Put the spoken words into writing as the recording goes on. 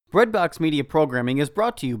Breadbox Media programming is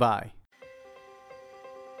brought to you by.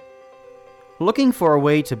 Looking for a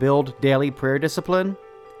way to build daily prayer discipline?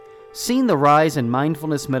 Seen the rise in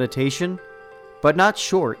mindfulness meditation, but not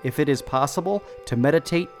sure if it is possible to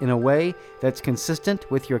meditate in a way that's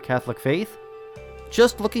consistent with your Catholic faith?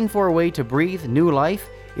 Just looking for a way to breathe new life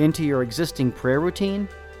into your existing prayer routine?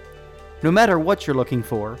 No matter what you're looking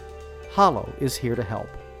for, Hallow is here to help.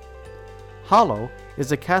 Hallow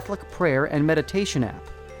is a Catholic prayer and meditation app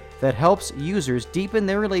that helps users deepen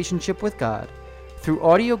their relationship with God through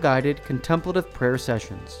audio-guided contemplative prayer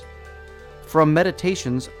sessions. From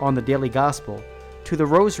meditations on the daily gospel to the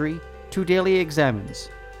rosary to daily examens,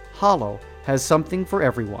 Hallow has something for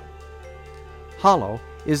everyone. Hallow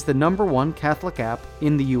is the #1 Catholic app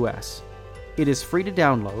in the US. It is free to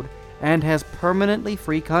download and has permanently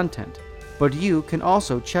free content, but you can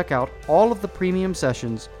also check out all of the premium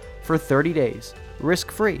sessions for 30 days,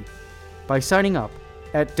 risk-free, by signing up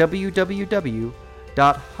at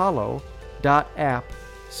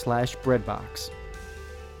www.hallow.app/breadbox.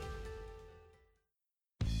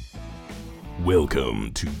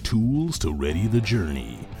 Welcome to Tools to Ready the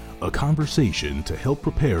Journey, a conversation to help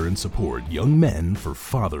prepare and support young men for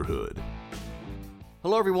fatherhood.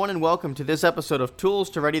 Hello everyone and welcome to this episode of Tools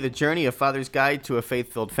to Ready the Journey, a father's guide to a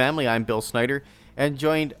faith-filled family. I'm Bill Snyder and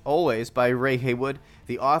joined always by Ray Haywood,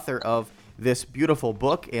 the author of this beautiful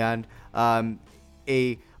book and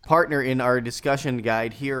a partner in our discussion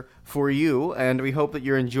guide here for you, and we hope that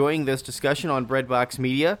you're enjoying this discussion on Breadbox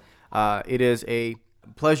Media. It is a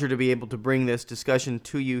pleasure to be able to bring this discussion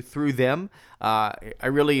to you through them. I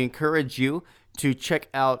really encourage you to check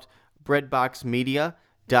out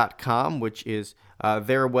breadboxmedia.com, which is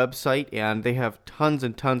their website, and they have tons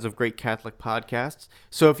and tons of great Catholic podcasts.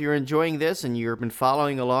 So if you're enjoying this and you've been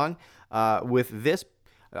following along with this,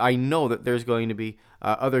 I know that there's going to be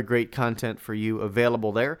other great content for you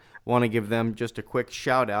available there. Want to give them just a quick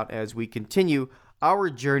shout out as we continue our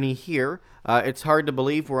journey here. It's hard to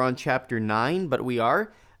believe we're on chapter 9, but we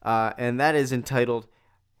are, and that is entitled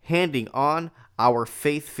Handing On Our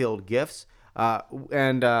Faith-Filled Gifts.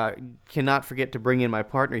 And cannot forget to bring in my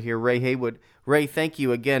partner here, Ray Haywood. Ray, thank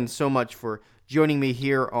you again so much for joining me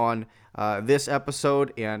here on this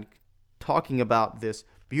episode and talking about this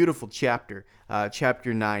beautiful chapter,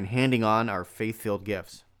 chapter 9, Handing On Our Faith-Filled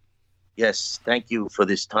Gifts. Yes, thank you for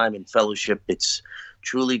this time in fellowship. It's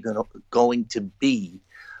truly going to be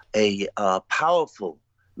a powerful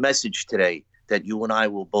message today that you and I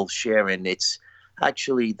will both share. And it's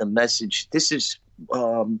actually the message. This is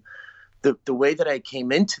the way that I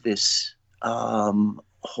came into this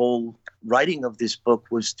whole writing of this book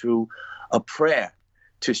was through a prayer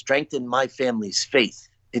to strengthen my family's faith.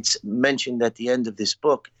 It's mentioned at the end of this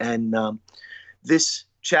book. And this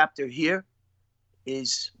chapter here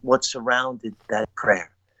is what surrounded that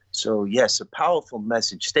prayer. So yes, a powerful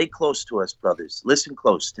message. Stay close to us, brothers. Listen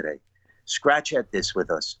close today. Scratch at this with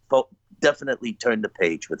us. Definitely turn the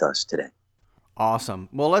page with us today. Awesome.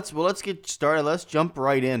 Well, let's get started. Let's jump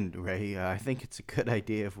right in, Ray. I think it's a good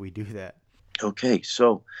idea if we do that. Okay,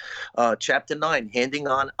 so chapter 9, Handing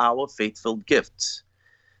On Our Faith-Filled Gifts.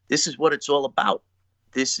 This is what it's all about.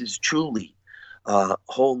 This is truly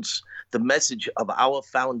holds the message of our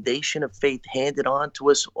foundation of faith handed on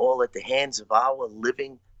to us all at the hands of our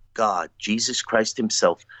living God, Jesus Christ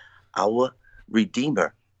himself, our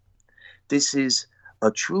Redeemer. This is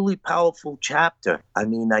a truly powerful chapter. I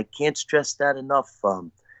mean, I can't stress that enough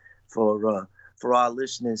for our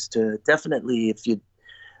listeners to definitely, if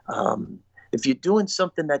you're doing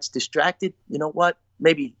something that's distracted, you know what?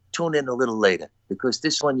 Maybe tune in a little later because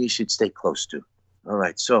this one you should stay close to. All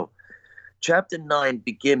right, so chapter 9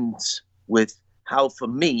 begins with how, for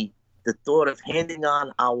me, the thought of handing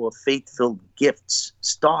on our faith-filled gifts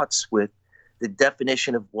starts with the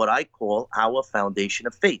definition of what I call our foundation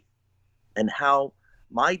of faith, and how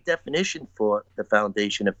my definition for the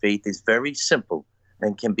foundation of faith is very simple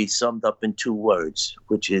and can be summed up in 2 words,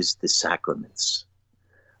 which is the sacraments.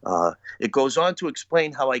 It goes on to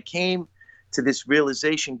explain how I came to this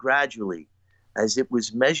realization gradually as it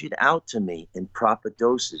was measured out to me in proper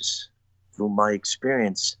doses through my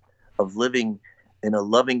experience of living in a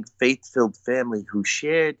loving, faith-filled family who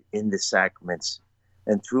shared in the sacraments,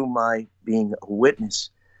 and through my being a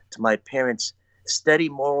witness to my parents' steady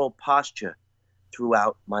moral posture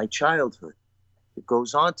throughout my childhood. It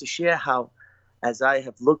goes on to share how, as I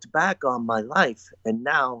have looked back on my life, and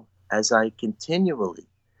now as I continually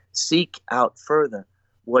seek out further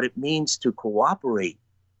what it means to cooperate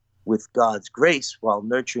with God's grace while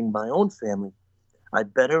nurturing my own family, I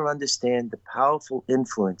better understand the powerful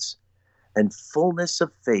influence and fullness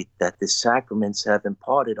of faith that the sacraments have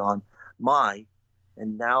imparted on my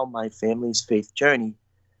and now my family's faith journey,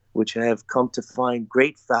 which I have come to find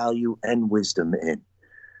great value and wisdom in.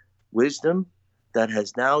 Wisdom that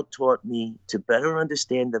has now taught me to better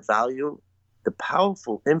understand the value, the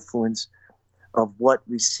powerful influence of what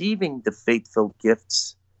receiving the faith-filled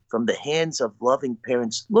gifts from the hands of loving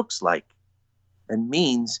parents looks like and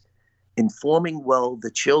means in forming well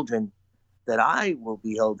the children that I will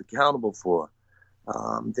be held accountable for.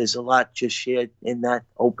 There's a lot just shared in that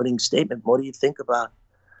opening statement. What do you think about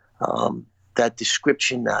that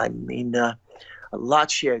description? I mean, a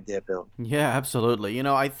lot shared there, Bill. Yeah, absolutely.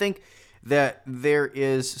 I think that there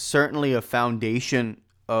is certainly a foundation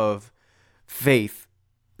of faith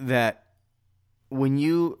that when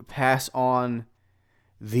you pass on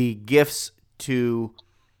the gifts to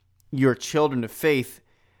your children of faith,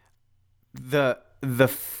 the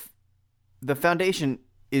foundation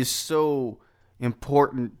is so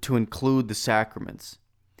important to include the sacraments.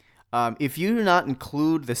 If you do not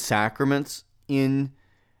include the sacraments in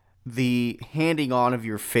the handing on of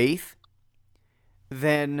your faith,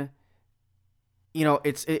 then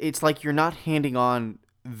it's like you're not handing on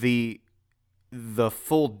the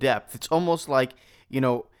full depth. It's almost like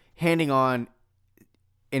handing on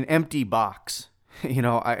an empty box.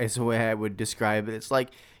 Is the way I would describe it. It's like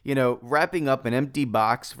wrapping up an empty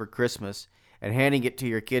box for Christmas and handing it to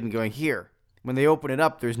your kid and going, here. When they open it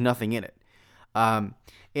up, there's nothing in it. And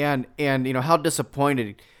how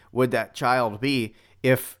disappointed would that child be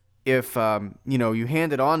if you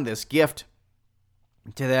handed on this gift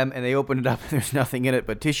to them and they open it up and there's nothing in it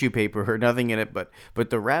but tissue paper, or nothing in it but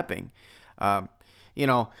the wrapping.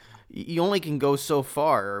 You only can go so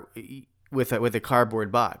far with a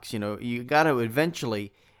cardboard box. You got to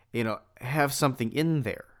eventually have something in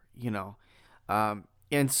there.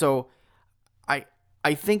 And so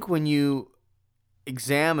I think when you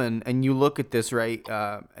examine and you look at this, right,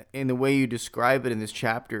 in the way you describe it in this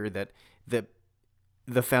chapter, that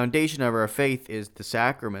the foundation of our faith is the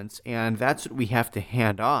sacraments, and that's what we have to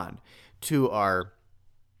hand on to our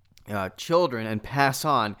children and pass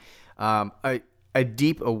on. A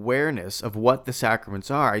deep awareness of what the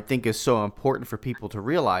sacraments are, I think, is so important for people to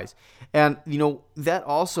realize. And, that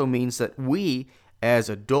also means that we, as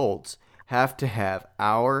adults, have to have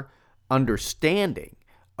our understanding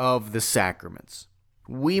of the sacraments.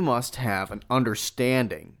 We must have an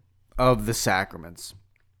understanding of the sacraments.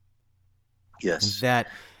 Yes.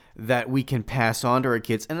 That we can pass on to our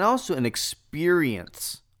kids, and also an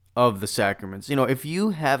experience of the sacraments. If you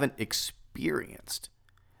haven't experienced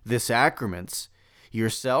the sacraments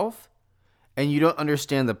yourself and you don't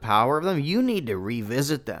understand the power of them, you need to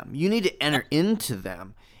revisit them. You need to enter into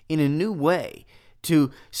them in a new way to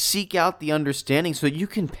seek out the understanding so you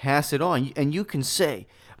can pass it on, and you can say,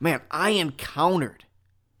 man, I encountered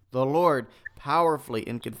the Lord powerfully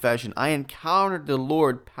in confession. I encountered the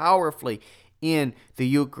Lord powerfully in the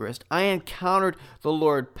Eucharist. I encountered the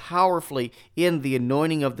Lord powerfully in the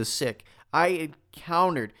anointing of the sick. I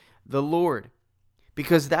encountered the Lord,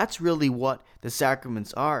 because that's really what the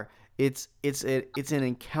sacraments are. It's an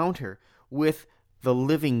encounter with the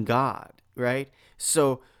living God, right?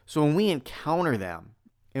 So when we encounter them,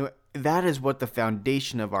 that is what the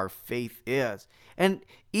foundation of our faith is. And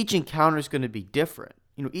each encounter is going to be different.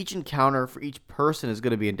 Each encounter for each person is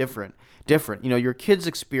going to be different. Your kid's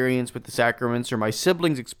experience with the sacraments or my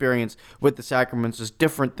sibling's experience with the sacraments is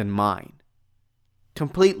different than mine.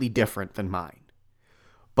 Completely different than mine.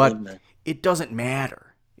 But Amen. It doesn't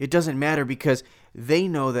matter. It doesn't matter, because they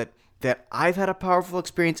know that I've had a powerful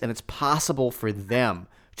experience, and it's possible for them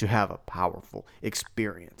to have a powerful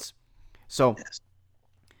experience. So yes.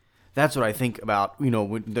 That's what I think about,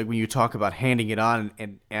 when you talk about handing it on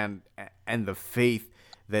and the faith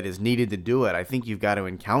that is needed to do it. I think you've got to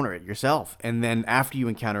encounter it yourself, and then after you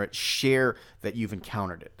encounter it, share that you've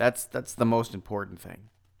encountered it. That's the most important thing.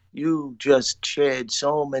 You just shared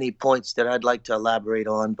so many points that I'd like to elaborate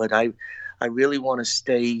on, but I really want to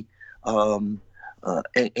stay in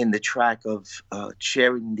the track of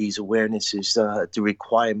sharing these awarenesses, the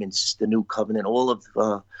requirements, the new covenant, all of.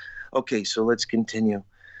 Okay, so let's continue.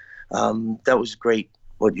 That was great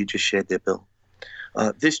what you just shared there, Bill.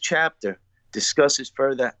 This chapter discusses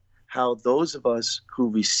further how those of us who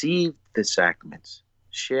received the sacraments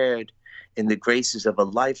shared in the graces of a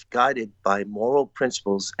life guided by moral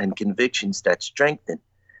principles and convictions that strengthen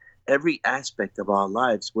every aspect of our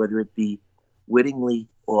lives, whether it be wittingly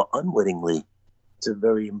or unwittingly. It's a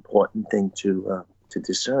very important thing to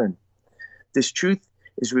discern. This truth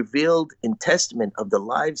is revealed in testament of the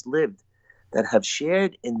lives lived that have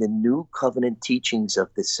shared in the new covenant teachings of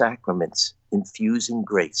the sacraments, infusing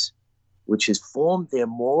grace, which has formed their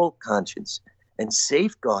moral conscience and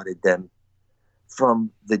safeguarded them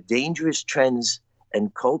from the dangerous trends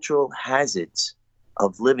and cultural hazards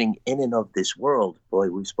of living in and of this world. Boy,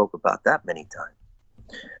 we spoke about that many times.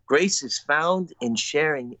 Grace is found in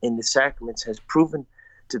sharing in the sacraments has proven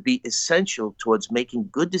to be essential towards making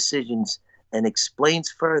good decisions, and explains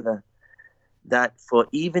further that for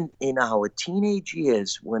even in our teenage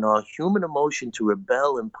years, when our human emotion to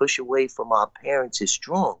rebel and push away from our parents is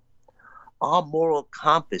strong, our moral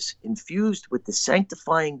compass, infused with the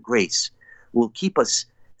sanctifying grace, will keep us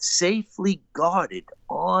safely guarded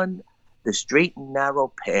on the straight and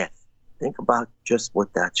narrow path. Think about just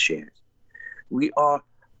what that shares. We are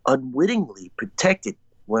unwittingly protected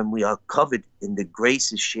when we are covered in the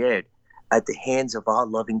graces shared at the hands of our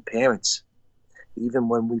loving parents, even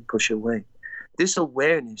when we push away. This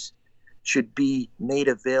awareness should be made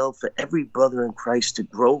available for every brother in Christ to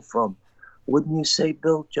grow from. Wouldn't you say,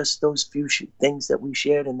 Bill, just those few things that we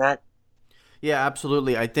shared in that? Yeah,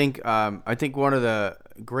 absolutely. I think one of the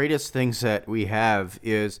greatest things that we have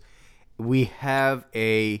is we have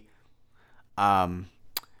a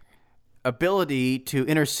ability to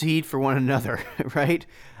intercede for one another, right?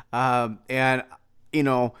 And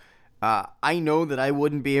I know that I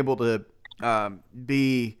wouldn't be able to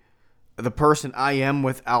be the person I am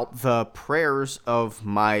without the prayers of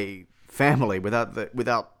my family,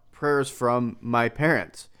 without prayers from my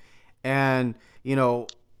parents, and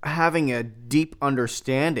having a deep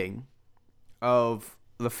understanding of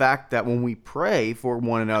the fact that when we pray for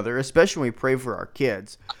one another, especially when we pray for our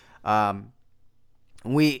kids,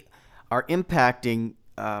 we are impacting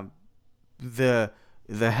the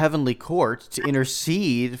heavenly court to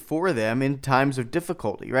intercede for them in times of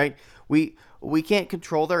difficulty, right? We can't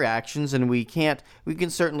control their actions, and we can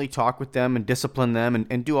certainly talk with them and discipline them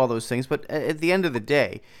and do all those things, but at the end of the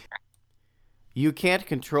day, you can't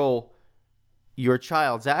control your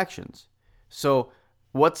child's actions. So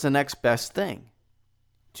what's the next best thing?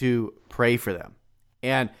 To pray for them.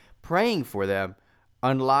 And praying for them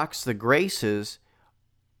unlocks the graces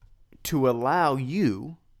to allow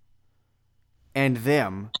you and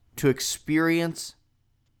them to experience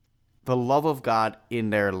the love of God in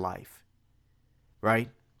their life, right?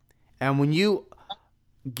 And when you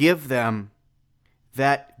give them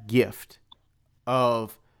that gift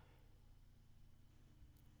of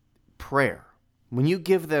prayer, when you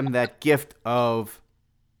give them that gift of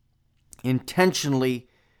intentionally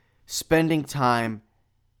spending time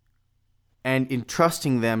and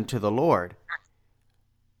entrusting them to the Lord,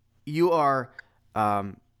 you are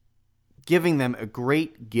giving them a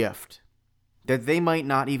great gift that they might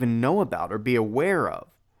not even know about or be aware of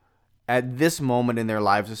at this moment in their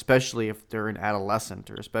lives, especially if they're an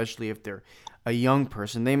adolescent or especially if they're a young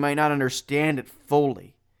person. They might not understand it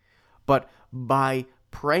fully. But by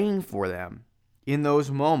praying for them in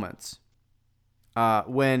those moments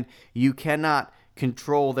when you cannot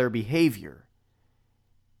control their behavior,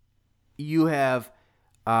 you have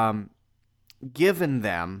given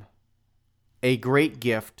them a great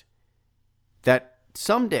gift that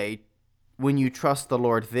someday, when you trust the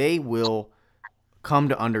Lord, they will come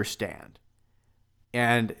to understand,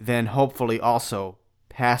 and then hopefully also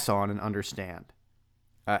pass on and understand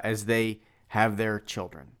as they have their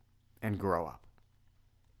children and grow up.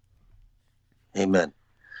 Amen.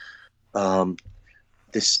 The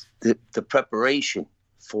preparation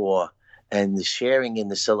for and the sharing in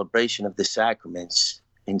the celebration of the sacraments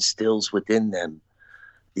instills within them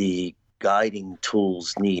the guiding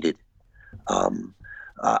tools needed.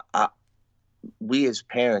 We as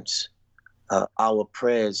parents, our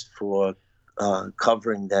prayers for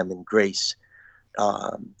covering them in grace,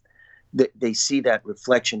 they see that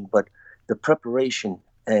reflection, but the preparation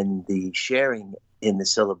and the sharing in the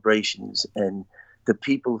celebrations and the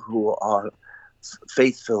people who are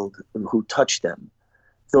faith-filled, who touch them,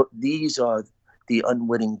 these are the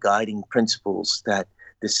unwitting guiding principles that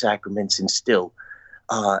the sacraments instill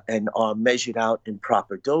and are measured out in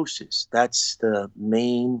proper doses. That's the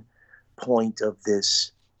main point of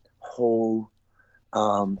this whole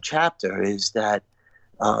chapter, is that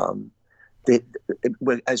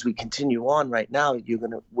as we continue on right now,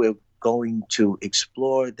 we're going to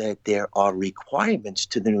explore that there are requirements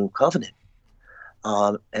to the new covenant,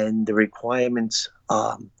 and the requirements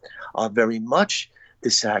are very much the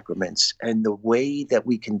sacraments and the way that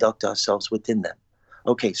we conduct ourselves within them.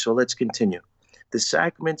 Okay, so let's continue. The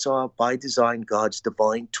sacraments are, by design, God's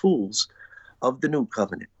divine tools of the new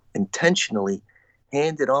covenant, intentionally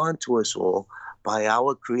handed on to us all by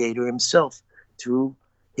our Creator himself through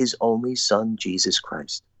his only Son, Jesus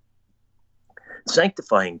Christ.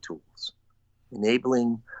 Sanctifying tools,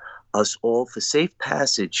 enabling us all for safe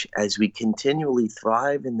passage as we continually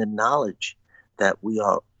thrive in the knowledge that we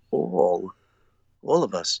are all all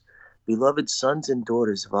of us, beloved sons and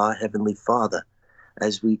daughters of our Heavenly Father,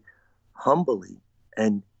 as we humbly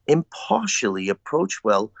and impartially approach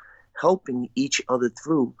well, helping each other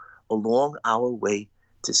through along our way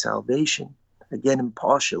to salvation. Again,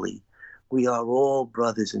 impartially. We are all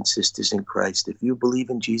brothers and sisters in Christ. If you believe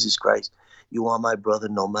in Jesus Christ, you are my brother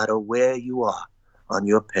no matter where you are on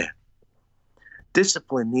your path.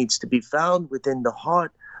 Discipline needs to be found within the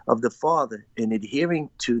heart of the Father in adhering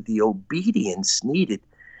to the obedience needed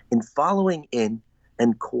in following in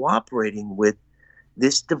and cooperating with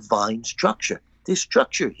this divine structure, this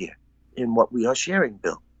structure here in what we are sharing,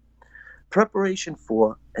 Bill. Preparation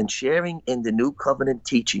for and sharing in the new covenant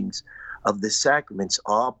teachings of the sacraments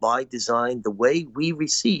are by design the way we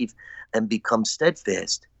receive and become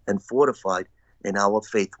steadfast and fortified in our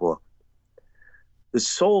faith walk. The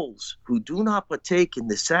souls who do not partake in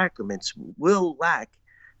the sacraments will lack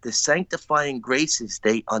the sanctifying graces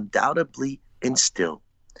they undoubtedly instill.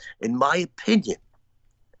 In my opinion,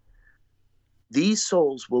 these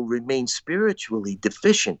souls will remain spiritually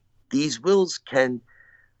deficient. These wills can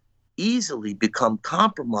easily become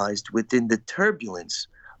compromised within the turbulence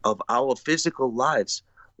of our physical lives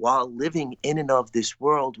while living in and of this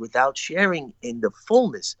world without sharing in the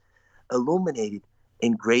fullness illuminated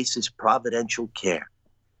in grace's providential care.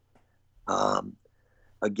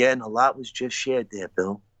 Again, a lot was just shared there,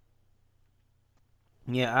 Bill.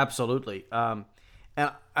 Yeah, absolutely. And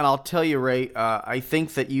I'll tell you, Ray, I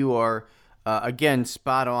think that you are, again,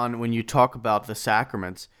 spot on when you talk about the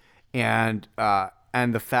sacraments and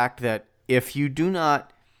the fact that if you do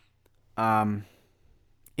not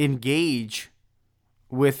engage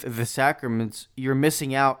with the sacraments, you're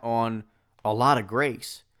missing out on a lot of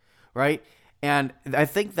grace, right? And I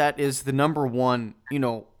think that is the number one,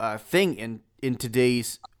 thing in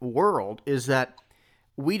today's world is that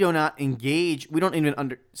we do not engage, we don't even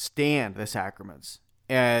understand the sacraments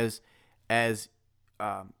as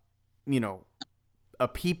a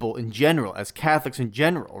people in general, as Catholics in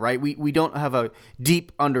general, right? We don't have a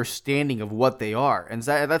deep understanding of what they are. And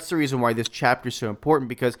that's the reason why this chapter is so important,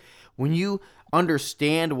 because when you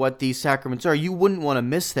understand what these sacraments are, you wouldn't want to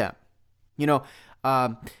miss them.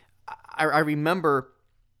 I remember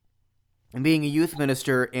being a youth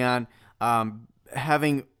minister and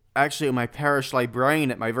having actually my parish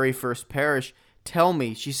librarian at my very first parish tell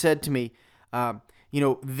me, she said to me,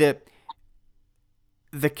 that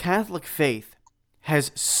the Catholic faith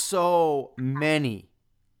has so many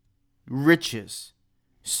riches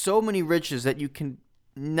that you can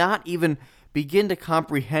not even begin to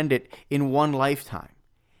comprehend it in one lifetime.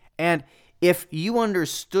 And if you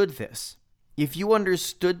understood this,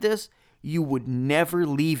 you would never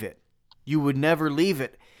leave it.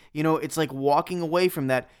 It's like walking away from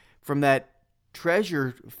that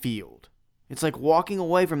treasure field.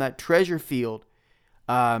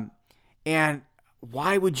 And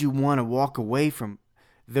why would you want to walk away from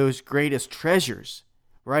those greatest treasures,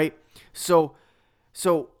 right? So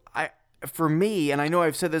for me, and I know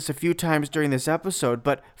I've said this a few times during this episode,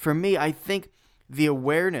 but for me, I think the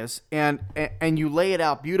awareness and you lay it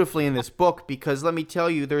out beautifully in this book, because let me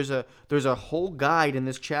tell you, there's a whole guide in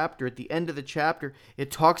this chapter. At the end of the chapter,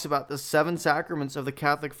 it talks about the 7 sacraments of the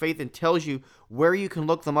Catholic faith and tells you where you can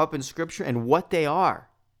look them up in Scripture and what they are,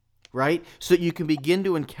 right? So that you can begin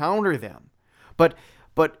to encounter them. But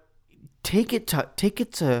take it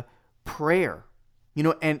to prayer,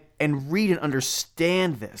 and read and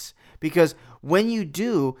understand this, because when you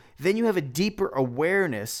do, then you have a deeper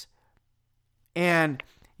awareness and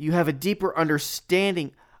you have a deeper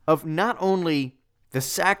understanding of not only the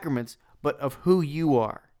sacraments, but of who you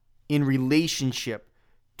are in relationship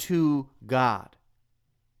to God.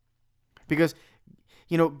 Because,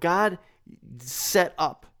 God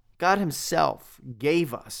Himself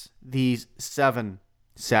gave us these 7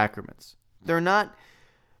 sacraments. They're not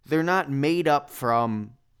made up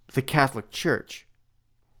from the Catholic Church.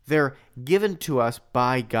 They're given to us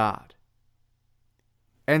by God.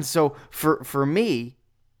 And so for me,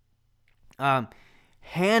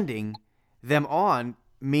 handing them on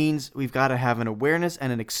means we've got to have an awareness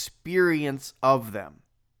and an experience of them.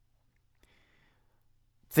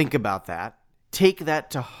 Think about that. Take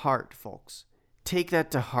that to heart, folks. Take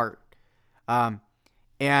that to heart.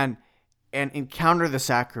 And encounter the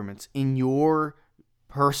sacraments in your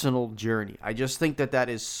personal journey. I just think that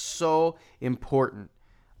is so important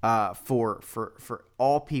for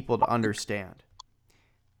all people to understand.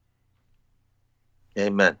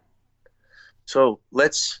 Amen. So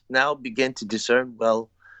let's now begin to discern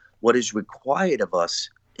what is required of us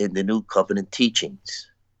in the New Covenant teachings.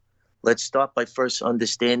 Let's start by first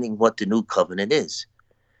understanding what the New Covenant is.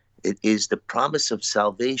 It is the promise of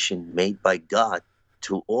salvation made by God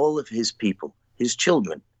to all of his people, his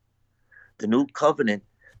children. The new covenant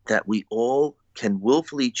that we all can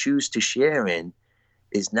willfully choose to share in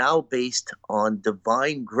is now based on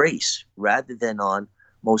divine grace rather than on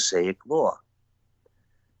Mosaic law.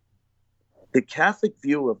 The Catholic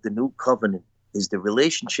view of the new covenant is the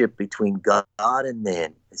relationship between God and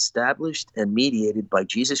man, established and mediated by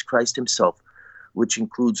Jesus Christ himself, which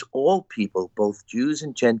includes all people, both Jews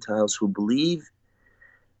and Gentiles, who believe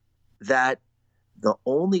that the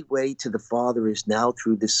only way to the Father is now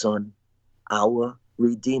through the Son, our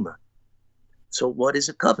Redeemer. So what is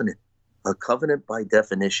a covenant? A covenant, by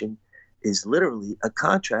definition, is literally a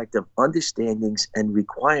contract of understandings and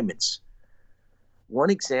requirements. One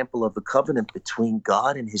example of a covenant between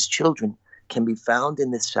God and his children can be found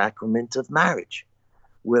in the sacrament of marriage,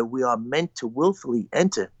 where we are meant to willfully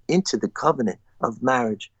enter into the covenant of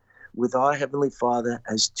marriage with our Heavenly Father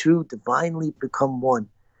as two divinely become one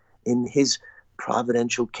in his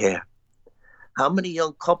providential care. How many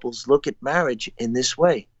young couples look at marriage in this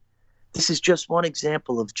way? This is just one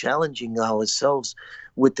example of challenging ourselves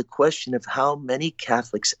with the question of how many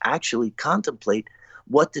Catholics actually contemplate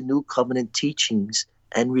what the new covenant teachings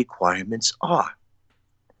and requirements are.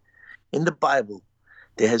 In the Bible,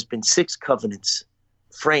 there has been 6 covenants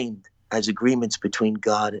framed as agreements between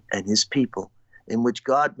God and his people, in which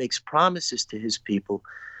God makes promises to his people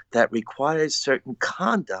that requires certain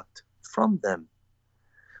conduct from them.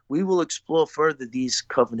 We will explore further these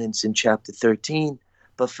covenants in chapter 13,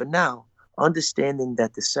 but for now, understanding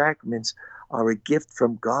that the sacraments are a gift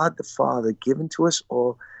from God the Father given to us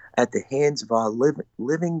all at the hands of our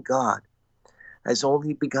living God, as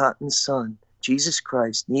only begotten Son, Jesus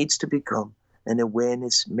Christ, needs to become an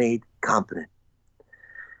awareness made competent.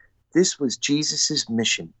 This was Jesus'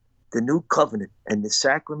 mission, the new covenant and the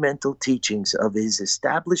sacramental teachings of his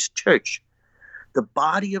established church, the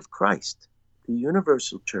body of Christ, the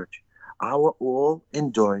universal church, our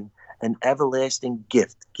all-enduring and everlasting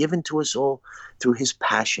gift given to us all through his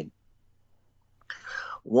passion.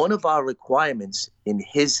 One of our requirements in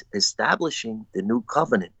his establishing the new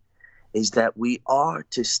covenant is that we are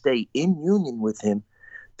to stay in union with him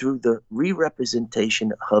through the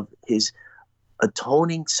re-representation of his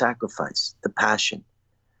atoning sacrifice, the passion,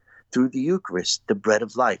 through the Eucharist, the bread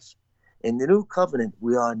of life. In the new covenant,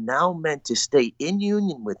 we are now meant to stay in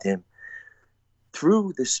union with him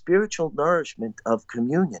through the spiritual nourishment of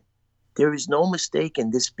communion. There is no mistake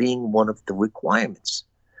in this being one of the requirements.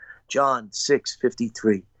 John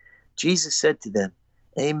 6:53. Jesus said to them,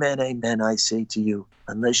 "Amen, amen, I say to you,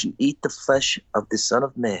 unless you eat the flesh of the Son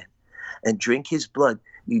of Man and drink his blood,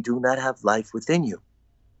 you do not have life within you."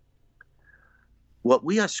 What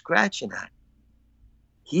we are scratching at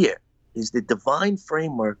here is the divine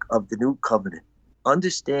framework of the new covenant.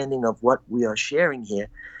 Understanding of what we are sharing here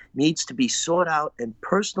needs to be sought out and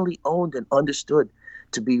personally owned and understood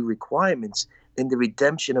to be requirements in the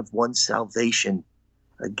redemption of one's salvation.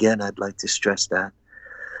 Again, I'd like to stress that.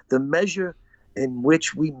 The measure in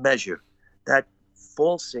which we measure, that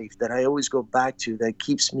fall-safe that I always go back to, that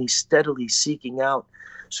keeps me steadily seeking out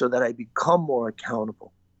so that I become more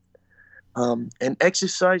accountable. And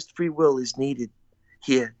exercised free will is needed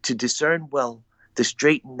here to discern well the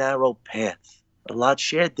straight and narrow path. A lot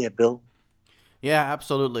shared there, Bill. Yeah,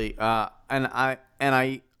 absolutely. And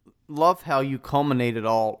I love how you culminate it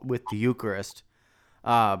all with the Eucharist,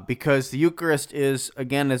 because the Eucharist is,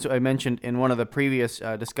 again, as I mentioned in one of the previous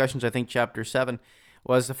discussions, I think chapter 7,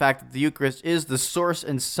 was the fact that the Eucharist is the source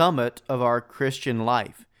and summit of our Christian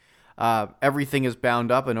life. Everything is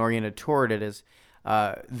bound up and oriented toward it, as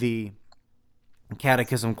the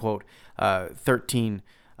Catechism quote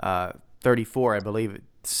 1334, I believe it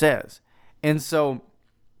says. And so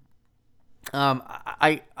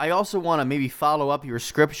I also want to maybe follow up your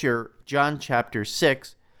scripture, John chapter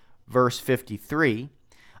 6, verse 53,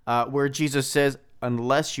 where Jesus says,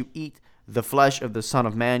 "Unless you eat the flesh of the Son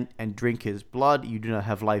of Man and drink his blood, you do not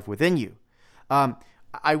have life within you."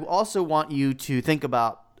 I also want you to think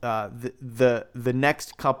about the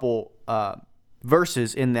next couple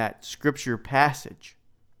verses in that scripture passage,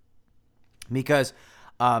 because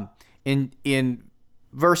in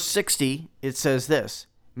verse 60 it says this: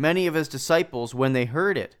 "Many of his disciples, when they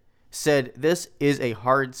heard it, said, 'This is a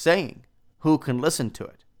hard saying. Who can listen to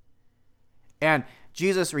it?'" And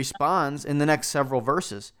Jesus responds in the next several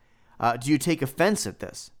verses, "Do you take offense at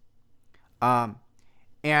this?"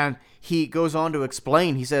 And he goes on to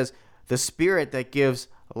explain. He says, "The spirit that gives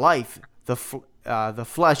life, the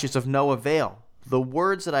flesh is of no avail. The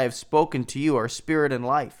words that I have spoken to you are spirit and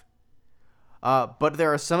life. But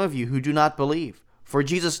there are some of you who do not believe." For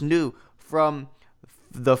Jesus knew from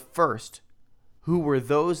the first who were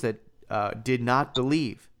those that did not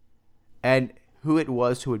believe, and who it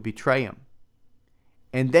was who would betray him.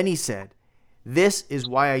 And then he said, "This is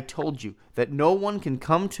why I told you that no one can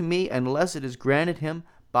come to me unless it is granted him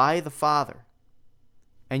by the Father."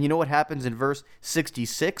 And you know what happens in verse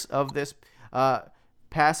 66 of this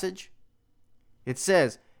passage? It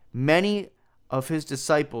says, "Many of his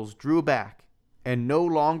disciples drew back and no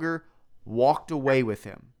longer walked with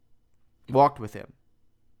him.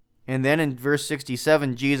 And then in verse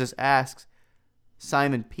 67, Jesus asks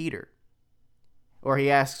Simon Peter, or he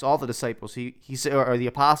asks all the disciples, he or the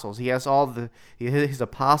apostles, he asks all his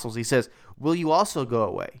apostles, he says, "Will you also go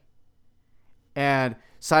away?" And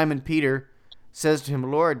Simon Peter says to him,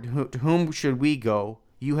 "Lord, to whom should we go?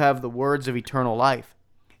 You have the words of eternal life."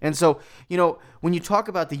 And so, when you talk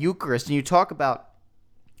about the Eucharist and you talk about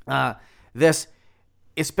this,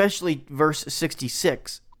 especially verse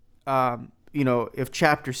 66, of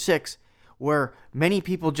chapter 6, where many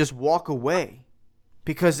people just walk away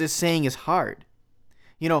because this saying is hard.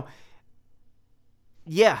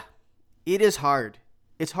 Yeah, it is hard.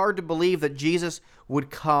 It's hard to believe that Jesus would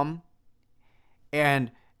come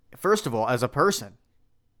and, first of all, as a person,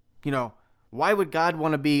 why would God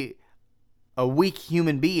want to be a weak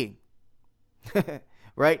human being?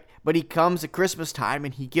 Right? But he comes at Christmas time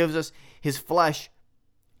and he gives us his flesh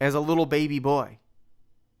as a little baby boy.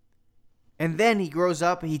 And then he grows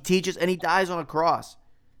up and he teaches and he dies on a cross.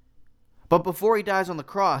 But before he dies on the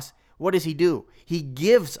cross, what does he do? He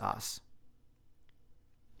gives us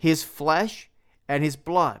his flesh and his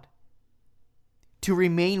blood to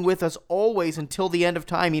remain with us always until the end of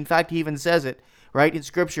time. In fact, he even says it, right? In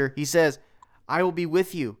Scripture, he says, "I will be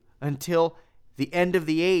with you until the end of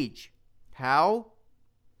the age." How?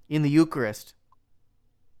 In the Eucharist.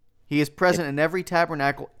 He is present in every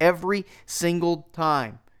tabernacle, every single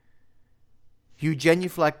time. You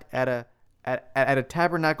genuflect at a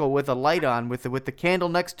tabernacle with a light on, with the candle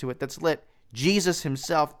next to it that's lit. Jesus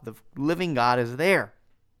himself, the living God, is there.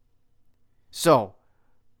 So,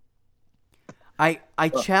 I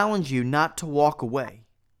challenge you not to walk away.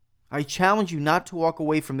 I challenge you not to walk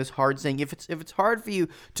away from this hard saying. If it's hard for you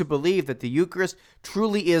to believe that the Eucharist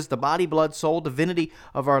truly is the body, blood, soul, divinity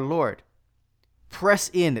of our Lord, press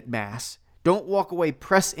in at Mass. Don't walk away.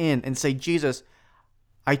 Press in and say, "Jesus,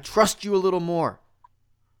 I trust you a little more.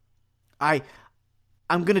 I'm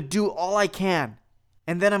going to do all I can,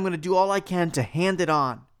 and then I'm going to do all I can to hand it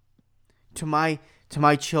on to my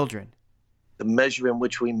children." The measure in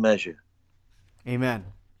which we measure.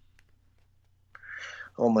 Amen.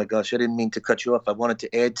 Oh my gosh, I didn't mean to cut you off. I wanted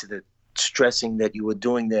to add to the stressing that you were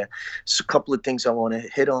doing there. So a couple of things I want to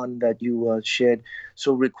hit on that you shared.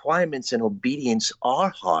 So requirements and obedience are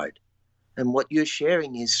hard. And what you're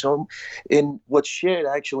sharing is in what's shared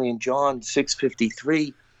actually in John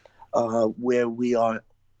 6:53, where we are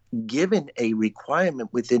given a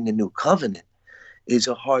requirement within the new covenant, is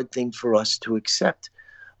a hard thing for us to accept.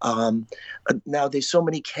 Now, there's so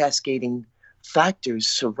many cascading factors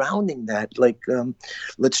surrounding that. Like,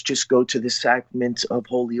 let's just go to the sacrament of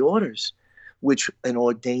holy orders, which an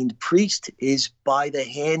ordained priest is by the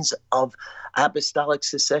hands of apostolic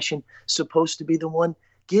succession supposed to be the one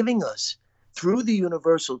giving us through the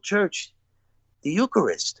universal church the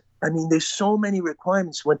Eucharist. I mean, there's so many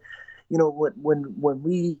requirements. When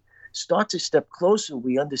we start to step closer,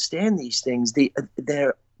 we understand these things.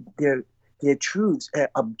 They're truths,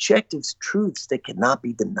 objective truths that cannot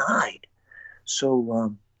be denied.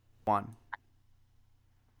 So,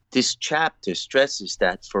 this chapter stresses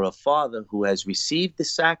that for a father who has received the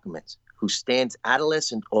sacraments, who stands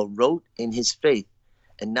adolescent or rote in his faith,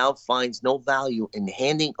 and now finds no value in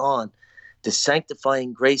handing on the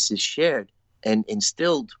sanctifying graces shared and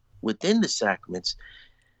instilled within the sacraments,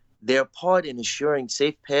 their part in assuring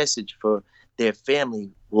safe passage for their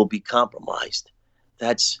family will be compromised.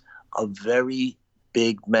 That's a very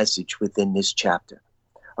big message within this chapter.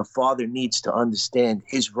 A father needs to understand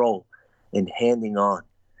his role in handing on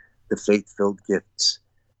the faith-filled gifts.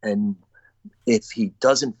 And if he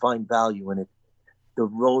doesn't find value in it, the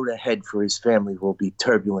road ahead for his family will be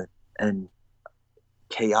turbulent and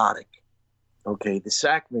chaotic. Okay, the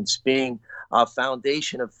sacraments being our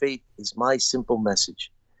foundation of faith is my simple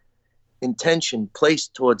message. Intention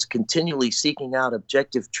placed towards continually seeking out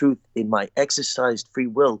objective truth in my exercised free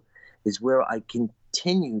will is where I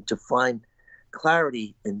continue to find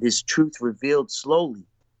clarity in this truth revealed slowly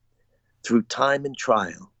through time and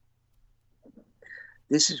trial.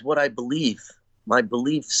 This is what I believe. My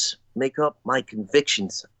beliefs make up my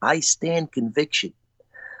convictions. I stand conviction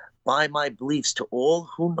by my beliefs to all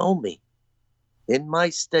who know me. In my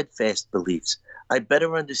steadfast beliefs, I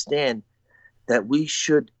better understand that we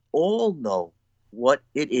should all know what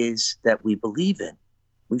it is that we believe in.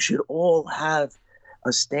 We should all have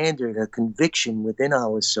a standard, a conviction within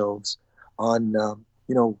ourselves on,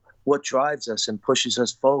 what drives us and pushes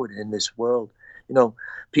us forward in this world.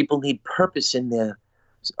 People need purpose in their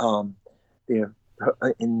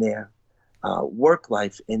work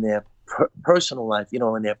life, in their personal life,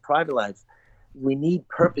 in their private life. We need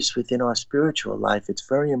purpose within our spiritual life. It's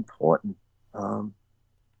very important.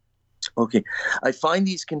 Okay. I find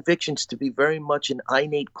these convictions to be very much an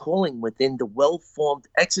innate calling within the well-formed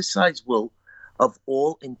exercise will of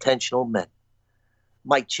all intentional men.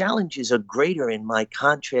 My challenges are greater in my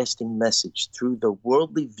contrasting message through the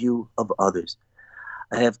worldly view of others.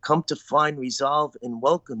 I have come to find resolve in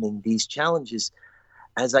welcoming these challenges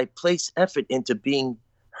as I place effort into being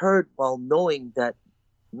heard while knowing that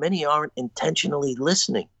many aren't intentionally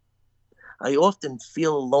listening. I often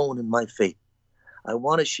feel alone in my faith. I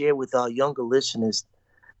want to share with our younger listeners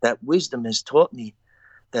that wisdom has taught me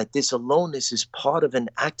that this aloneness is part of an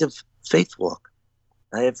active faith walk.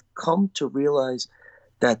 I have come to realize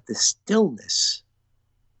that the stillness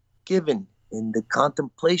given in the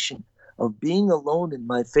contemplation of being alone in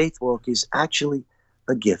my faith walk is actually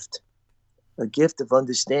a gift of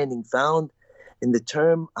understanding found in the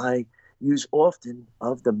term I use often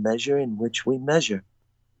of the measure in which we measure.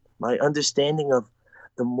 My understanding of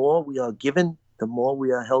the more we are given, the more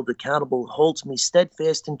we are held accountable holds me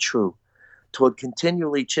steadfast and true toward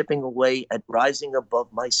continually chipping away at rising above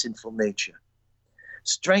my sinful nature.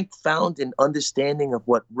 Strength found in understanding of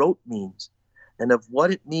what rote means and of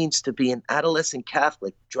what it means to be an adolescent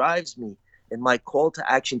Catholic drives me in my call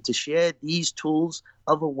to action to share these tools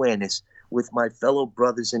of awareness with my fellow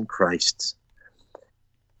brothers in Christ.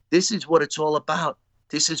 This is what it's all about.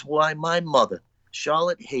 This is why my mother,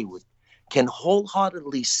 Charlotte Haywood, can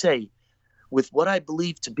wholeheartedly say, with what I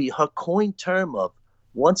believe to be her coined term of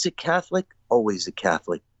once a Catholic, always a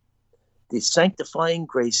Catholic. The sanctifying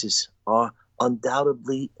graces are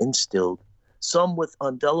undoubtedly instilled, some with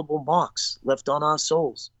indelible marks left on our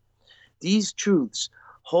souls. These truths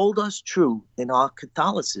hold us true in our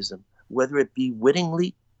Catholicism, whether it be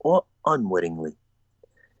wittingly or unwittingly.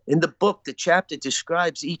 In the book, the chapter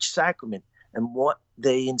describes each sacrament and what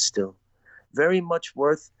they instill. Very much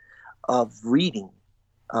worthy of reading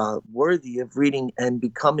and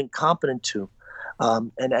becoming competent to.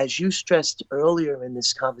 And as you stressed earlier in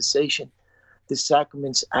this conversation, the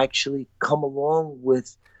sacraments actually come along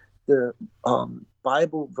with the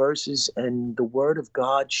Bible verses and the Word of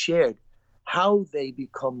God shared, how they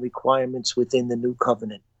become requirements within the new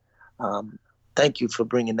covenant. Thank you for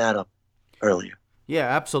bringing that up earlier. Yeah,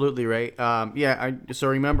 absolutely, Ray. So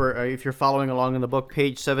remember, if you're following along in the book,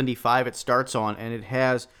 page 75, it starts on, and it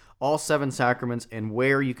has all 7 sacraments and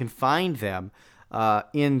where you can find them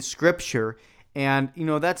in Scripture. And,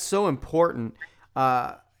 that's so important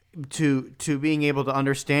to being able to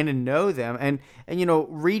understand and know them. And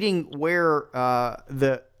reading where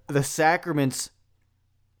the sacraments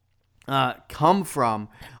come from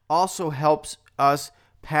also helps us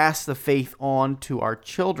pass the faith on to our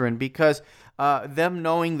children, because them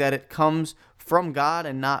knowing that it comes from God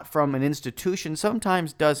and not from an institution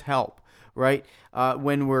sometimes does help, right?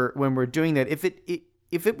 When we're doing that,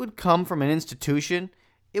 if it would come from an institution,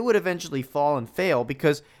 it would eventually fall and fail,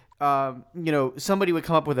 because somebody would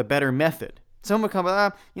come up with a better method. Someone would come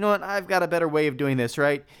up, you know what, I've got a better way of doing this,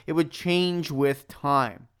 right? It would change with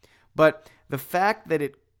time. But the fact that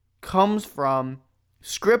it comes from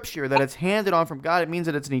Scripture, that it's handed on from God, it means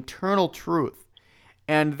that it's an eternal truth.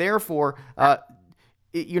 And therefore,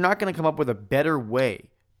 you're not going to come up with a better way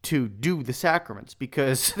to do the sacraments,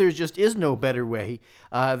 because there just is no better way.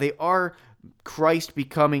 They are Christ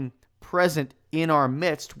becoming present in our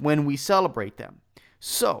midst when we celebrate them.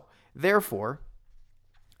 So, therefore,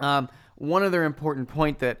 one other important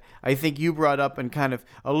point that I think you brought up and kind of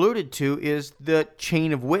alluded to is the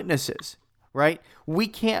chain of witnesses, right? We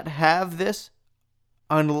can't have this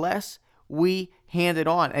unless we hand it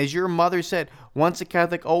on. As your mother said, once a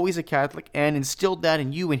Catholic, always a Catholic, and instilled that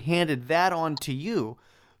in you and handed that on to you.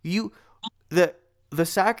 The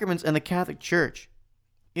sacraments and the Catholic Church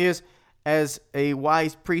is, as a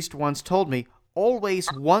wise priest once told me,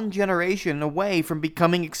 always one generation away from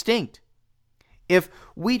becoming extinct. If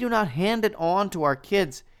we do not hand it on to our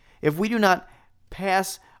kids, if we do not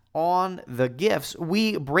pass on the gifts,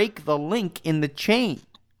 we break the link in the chain,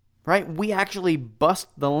 right? We actually bust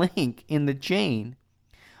the link in the chain,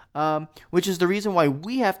 which is the reason why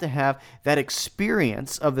we have to have that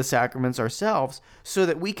experience of the sacraments ourselves, so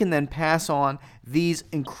that we can then pass on these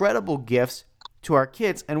incredible gifts to our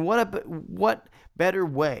kids. And what better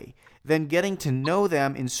way than getting to know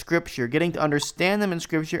them in Scripture, getting to understand them in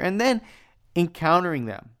Scripture, and then encountering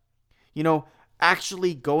them,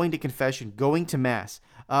 actually going to confession, going to Mass.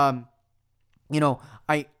 I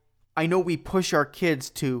know we push our kids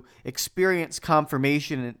to experience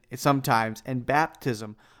confirmation sometimes and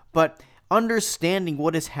baptism, but understanding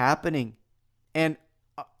what is happening and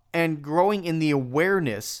growing in the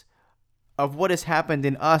awareness of what has happened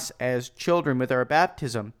in us as children with our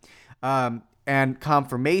baptism and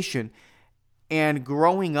confirmation, and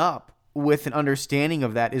growing up with an understanding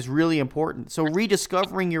of that is really important. So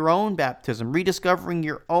rediscovering your own baptism, rediscovering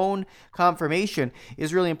your own confirmation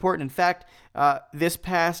is really important. In fact, this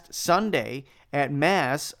past Sunday at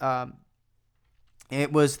Mass,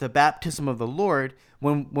 it was the baptism of the Lord.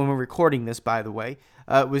 When we're recording this, by the way,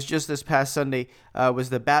 it was just this past Sunday was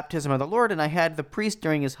the baptism of the Lord, and I had the priest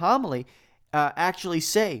during his homily actually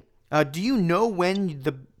say, do you know when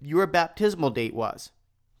your baptismal date was?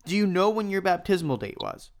 Do you know when your baptismal date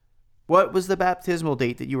was? What was the baptismal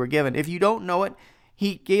date that you were given? If you don't know it,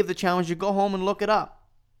 he gave the challenge to go home and look it up.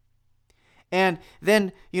 And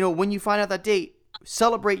then, when you find out that date,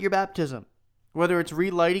 celebrate your baptism. Whether it's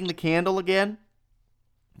relighting the candle again,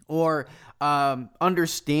 or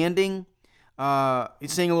understanding,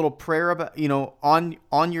 saying a little prayer about,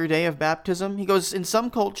 on your day of baptism. He goes, in some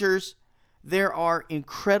cultures, there are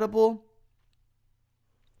incredible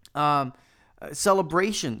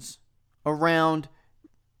celebrations around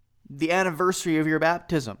the anniversary of your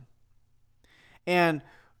baptism. And,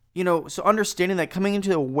 so understanding that, coming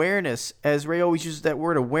into awareness, as Ray always uses that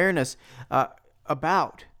word awareness,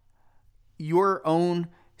 about your own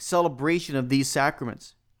celebration of these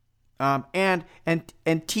sacraments, and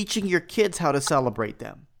teaching your kids how to celebrate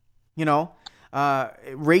them,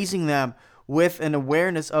 raising them with an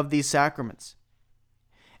awareness of these sacraments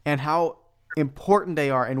and how important they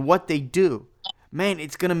are and what they do. Man,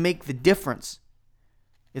 it's going to make the difference.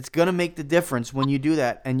 It's going to make the difference when you do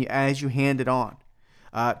that, and as you hand it on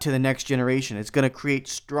to the next generation. It's going to create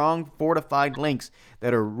strong, fortified links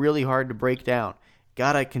that are really hard to break down.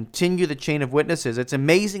 Got to continue the chain of witnesses. It's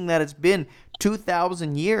amazing that it's been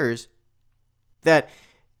 2,000 years that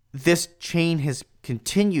this chain has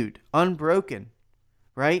continued unbroken,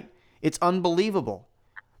 right? It's unbelievable.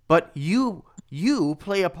 But you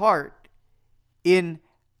play a part in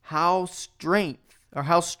how strong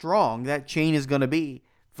that chain is going to be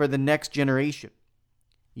for the next generation.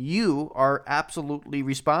 You are absolutely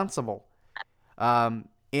responsible.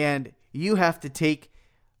 And you have to take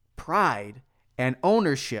pride and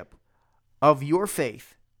ownership of your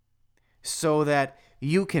faith so that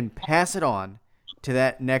you can pass it on to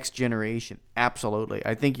that next generation. Absolutely.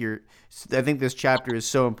 I think this chapter is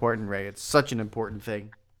so important, Ray. It's such an important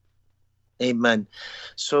thing. Amen.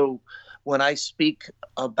 So when I speak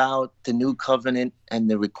about the new covenant and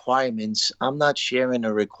the requirements, I'm not sharing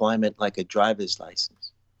a requirement like a driver's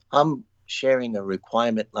license. I'm sharing a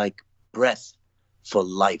requirement like breath for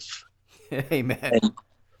life. Amen.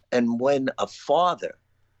 And when a father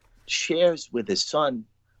shares with his son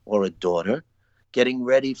or a daughter getting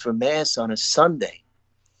ready for Mass on a Sunday,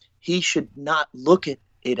 he should not look at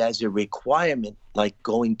it as a requirement like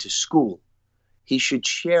going to school. He should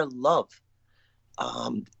share love.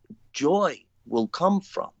 Joy will come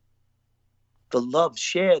from the love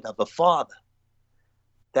shared of a father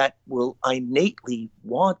that will innately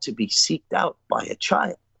want to be seeked out by a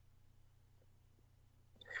child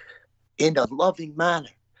in a loving manner.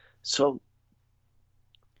 So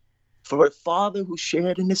for a father who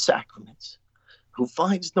shared in the sacraments, who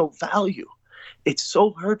finds no value, it's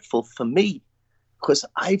so hurtful for me because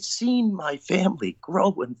I've seen my family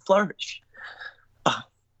grow and flourish.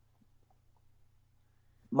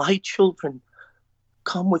 My children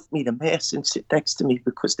come with me to Mass and sit next to me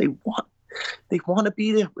because they want to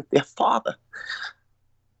be there with their father.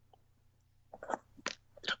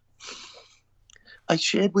 I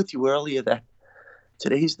shared with you earlier that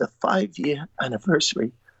today's the 5-year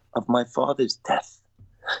anniversary of my father's death.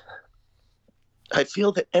 I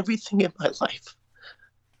feel that everything in my life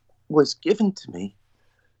was given to me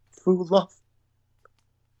through love.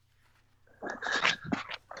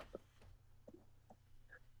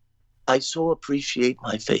 I so appreciate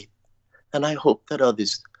my faith, and I hope that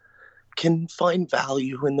others can find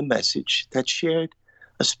value in the message that's shared,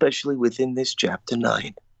 especially within this chapter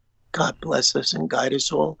 9. God bless us and guide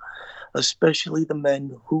us all, especially the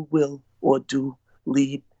men who will or do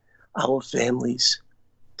lead our families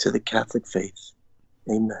to the Catholic faith.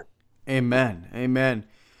 Amen. Amen. Amen.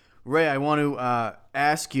 Ray, I want to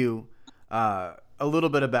ask you a little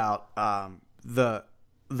bit about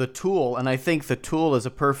the tool, and I think the tool is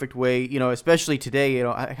a perfect way, especially today,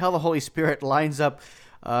 how the Holy Spirit lines up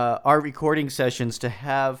our recording sessions to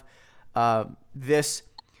have this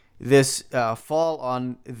fall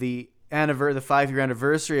on the 5-year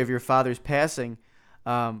anniversary of your father's passing,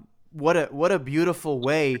 what a beautiful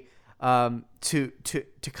way to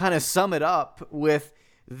kind of sum it up with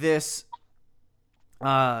this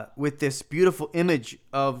beautiful image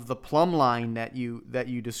of the plumb line that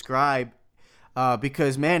you describe.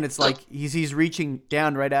 Because man, it's like he's reaching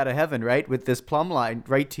down right out of heaven, right, with this plumb line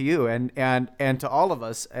right to you and to all of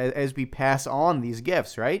us as we pass on these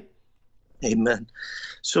gifts, right? Amen.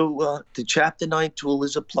 So the chapter 9 tool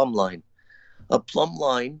is a plumb line. A plumb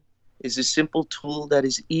line is a simple tool that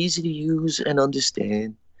is easy to use and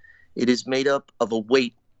understand. It is made up of a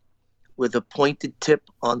weight with a pointed tip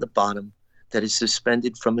on the bottom that is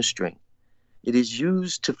suspended from a string. It is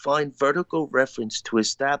used to find vertical reference to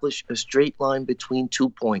establish a straight line between 2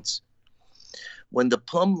 points. When the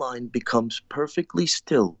plumb line becomes perfectly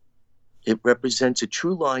still, it represents a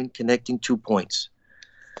true line connecting 2 points.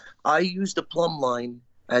 I use the plumb line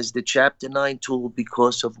as the chapter 9 tool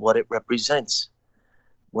because of what it represents.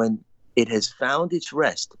 When it has found its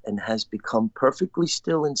rest and has become perfectly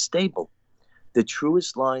still and stable, the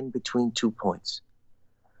truest line between 2 points.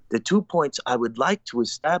 The 2 points I would like to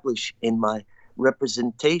establish in my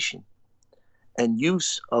representation and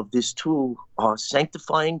use of this tool are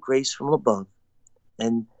sanctifying grace from above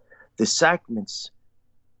and the sacraments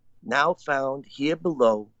now found here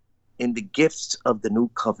below in the gifts of the new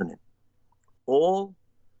covenant. All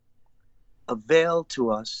avail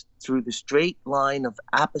to us through the straight line of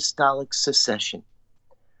apostolic succession.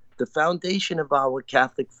 The foundation of our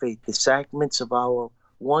Catholic faith, the sacraments of our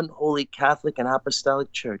one holy Catholic and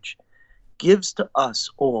Apostolic Church, gives to us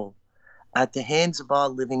all at the hands of our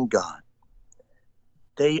living God.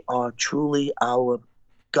 They are truly our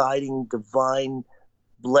guiding divine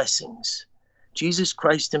blessings. Jesus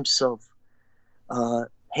Christ himself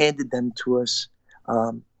handed them to us,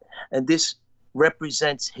 and this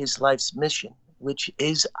represents his life's mission, which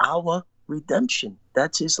is our redemption.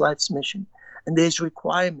 That's his life's mission, and there's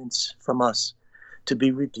requirements from us to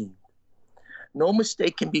be redeemed. No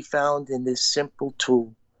mistake can be found in this simple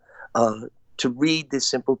tool. To read this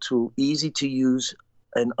simple tool, easy to use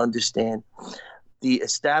and understand, the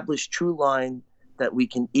established true line that we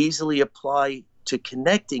can easily apply to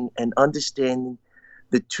connecting and understanding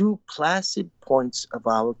the 2 placid points of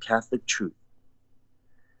our Catholic truth.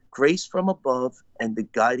 Grace from above and the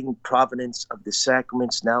guiding providence of the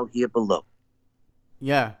sacraments now here below.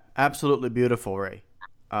 Yeah, absolutely beautiful, Ray.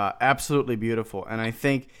 Absolutely beautiful. And I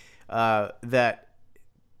think that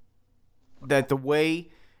the way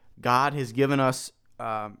God has given us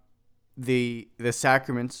the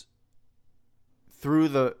sacraments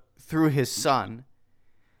through his Son,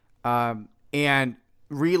 and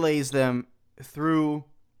relays them through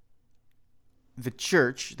the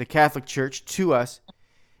church, the Catholic Church, to us,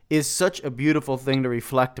 is such a beautiful thing to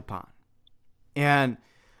reflect upon. And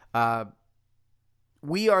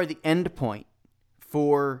we are the end point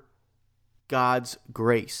for God's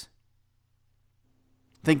grace.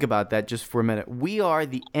 Think about that just for a minute. We are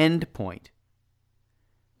the end point.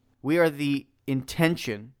 We are the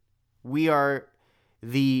intention. We are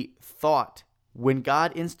the thought. When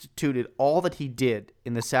God instituted all that he did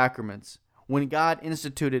in the sacraments, when God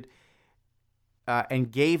instituted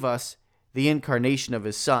and gave us the incarnation of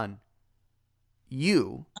his Son,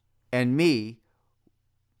 you and me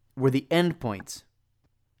were the endpoints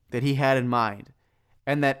that he had in mind.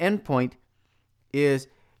 And that endpoint is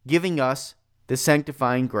giving us the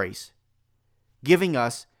sanctifying grace, giving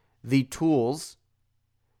us the tools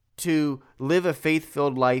to live a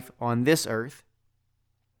faith-filled life on this earth,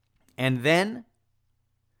 and then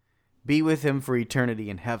be with him for eternity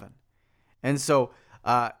in heaven. And so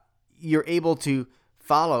you're able to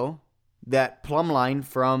follow that plumb line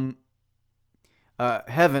from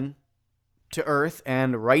heaven to earth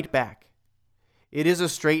and right back. It is a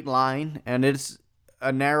straight line, and it's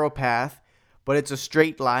a narrow path, but it's a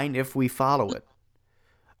straight line if we follow it.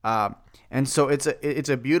 And so it's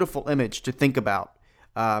a beautiful image to think about,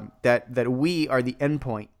 that we are the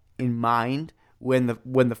endpoint in mind when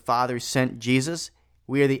the Father sent Jesus.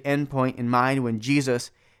 We are the endpoint in mind when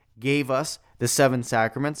Jesus gave us the 7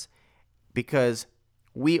 sacraments, because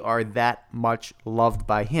we are that much loved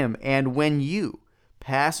by him. And when you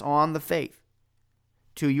pass on the faith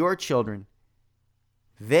to your children,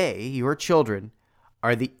 your children,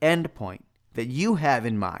 are the end point that you have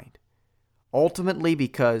in mind, ultimately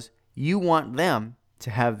because you want them to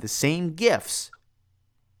have the same gifts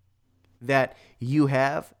that you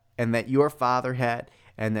have and that your father had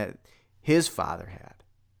and that his father had.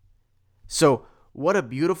 So what a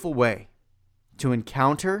beautiful way to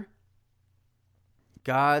encounter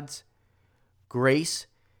God's grace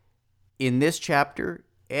in this chapter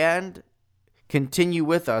and continue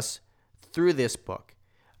with us through this book,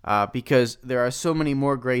 because there are so many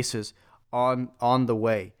more graces on the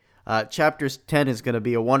way. Chapter 10 is going to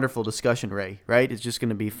be a wonderful discussion, Ray, right? It's just going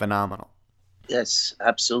to be phenomenal. Yes,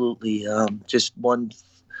 absolutely. Just one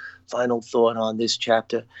final thought on this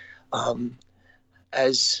chapter.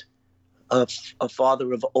 As a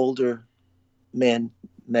father of older men,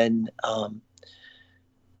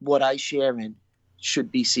 what I share in should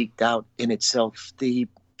be seeked out in itself. The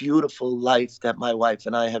beautiful life that my wife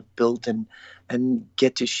and I have built and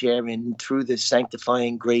get to share in through the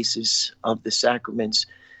sanctifying graces of the sacraments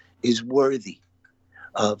is worthy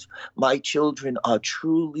of. My children are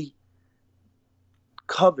truly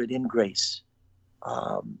covered in grace.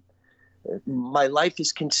 My life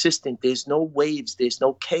is consistent. There's no waves. There's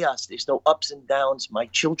no chaos. There's no ups and downs. My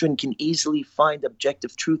children can easily find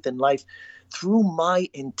objective truth in life through my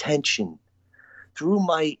intention, through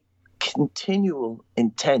my continual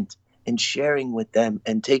intent in sharing with them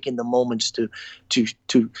and taking the moments to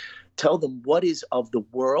tell them what is of the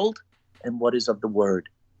world and what is of the word,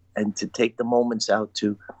 and to take the moments out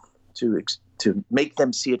to make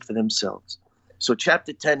them see it for themselves. So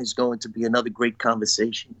chapter 10 is going to be another great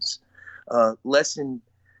conversations.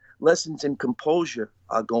 Lessons in composure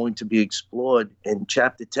are going to be explored in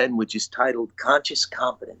chapter 10, which is titled Conscious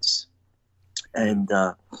Competence. And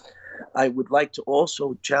I would like to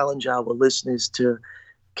also challenge our listeners to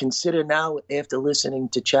consider now, after listening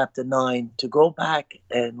to chapter 9, to go back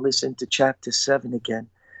and listen to chapter 7 again,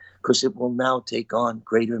 because it will now take on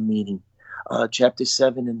greater meaning. Chapter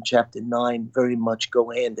 7 and chapter 9 very much go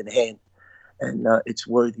hand in hand, and it's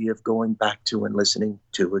worthy of going back to and listening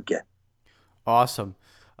to again. Awesome.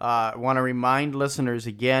 I want to remind listeners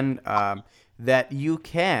again that you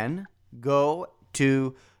can go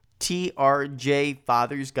to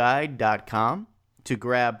trjfathersguide.com to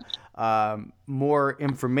grab more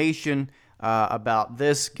information about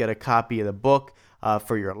this, get a copy of the book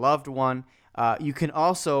for your loved one. You can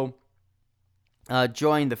also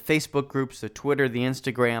join the Facebook groups, the Twitter, the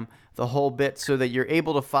Instagram, the whole bit, so that you're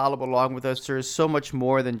able to follow along with us. There is so much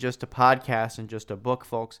more than just a podcast and just a book,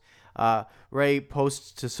 folks. Ray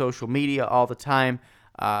posts to social media all the time,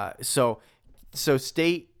 so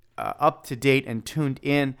stay up to date and tuned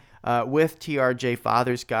in with TRJ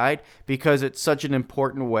Father's Guide, because it's such an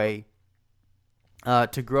important way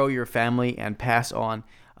to grow your family and pass on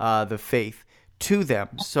the faith to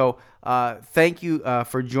them. So thank you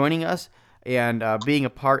for joining us and being a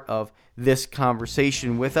part of this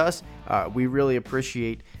conversation with us. We really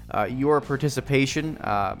appreciate your participation.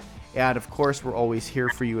 And of course, we're always here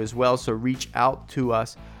for you as well. So reach out to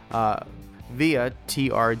us via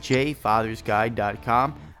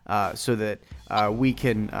trjfathersguide.com so that we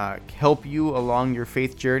can help you along your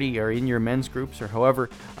faith journey, or in your men's groups, or however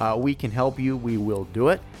we can help you, we will do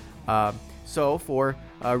it. So for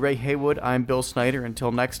Ray Haywood, I'm Bill Snyder.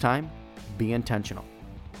 Until next time, be intentional.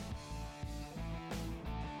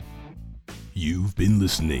 You've been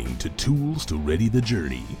listening to Tools to Ready the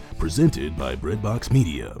Journey, presented by Breadbox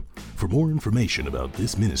Media. For more information about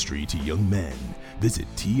this ministry to young men, visit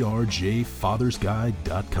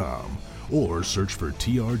trjfathersguide.com or search for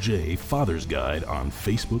TRJ Father's Guide on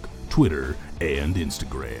Facebook, Twitter, and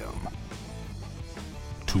Instagram.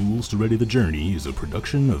 Tools to Ready the Journey is a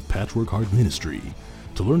production of Patchwork Heart Ministry.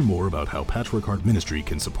 To learn more about how Patchwork Heart Ministry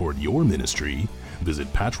can support your ministry,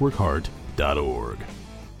 visit patchworkheart.org.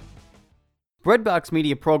 Breadbox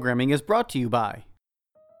Media programming is brought to you by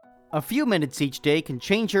a few minutes each day can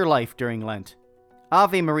change your life during Lent.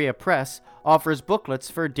 Ave Maria Press offers booklets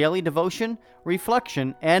for daily devotion,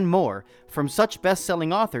 reflection, and more from such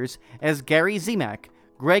best-selling authors as Gary Zimak,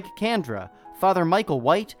 Greg Kandra, Father Michael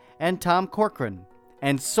White, and Tom Corcoran,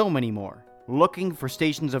 and so many more. Looking for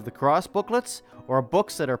Stations of the Cross booklets or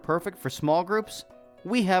books that are perfect for small groups?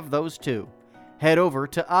 We have those too. Head over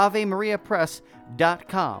to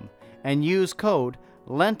AveMariaPress.com and use code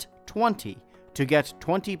LENT20 to get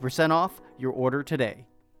 20% off your order today.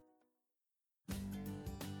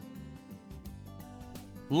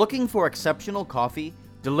 Looking for exceptional coffee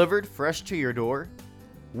delivered fresh to your door?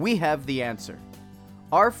 We have the answer.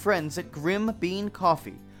 Our friends at Grim Bean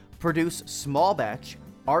Coffee produce small batch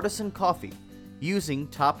artisan coffee using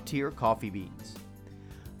top-tier coffee beans.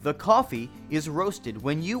 The coffee is roasted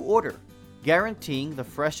when you order, guaranteeing the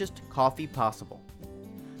freshest coffee possible.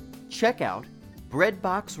 Check out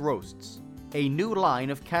Breadbox Roasts, a new line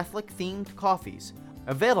of Catholic-themed coffees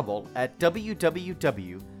available at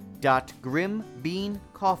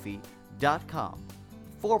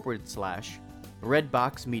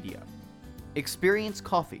www.grimbeancoffee.com/Redbox Media. Experience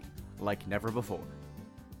coffee like never before.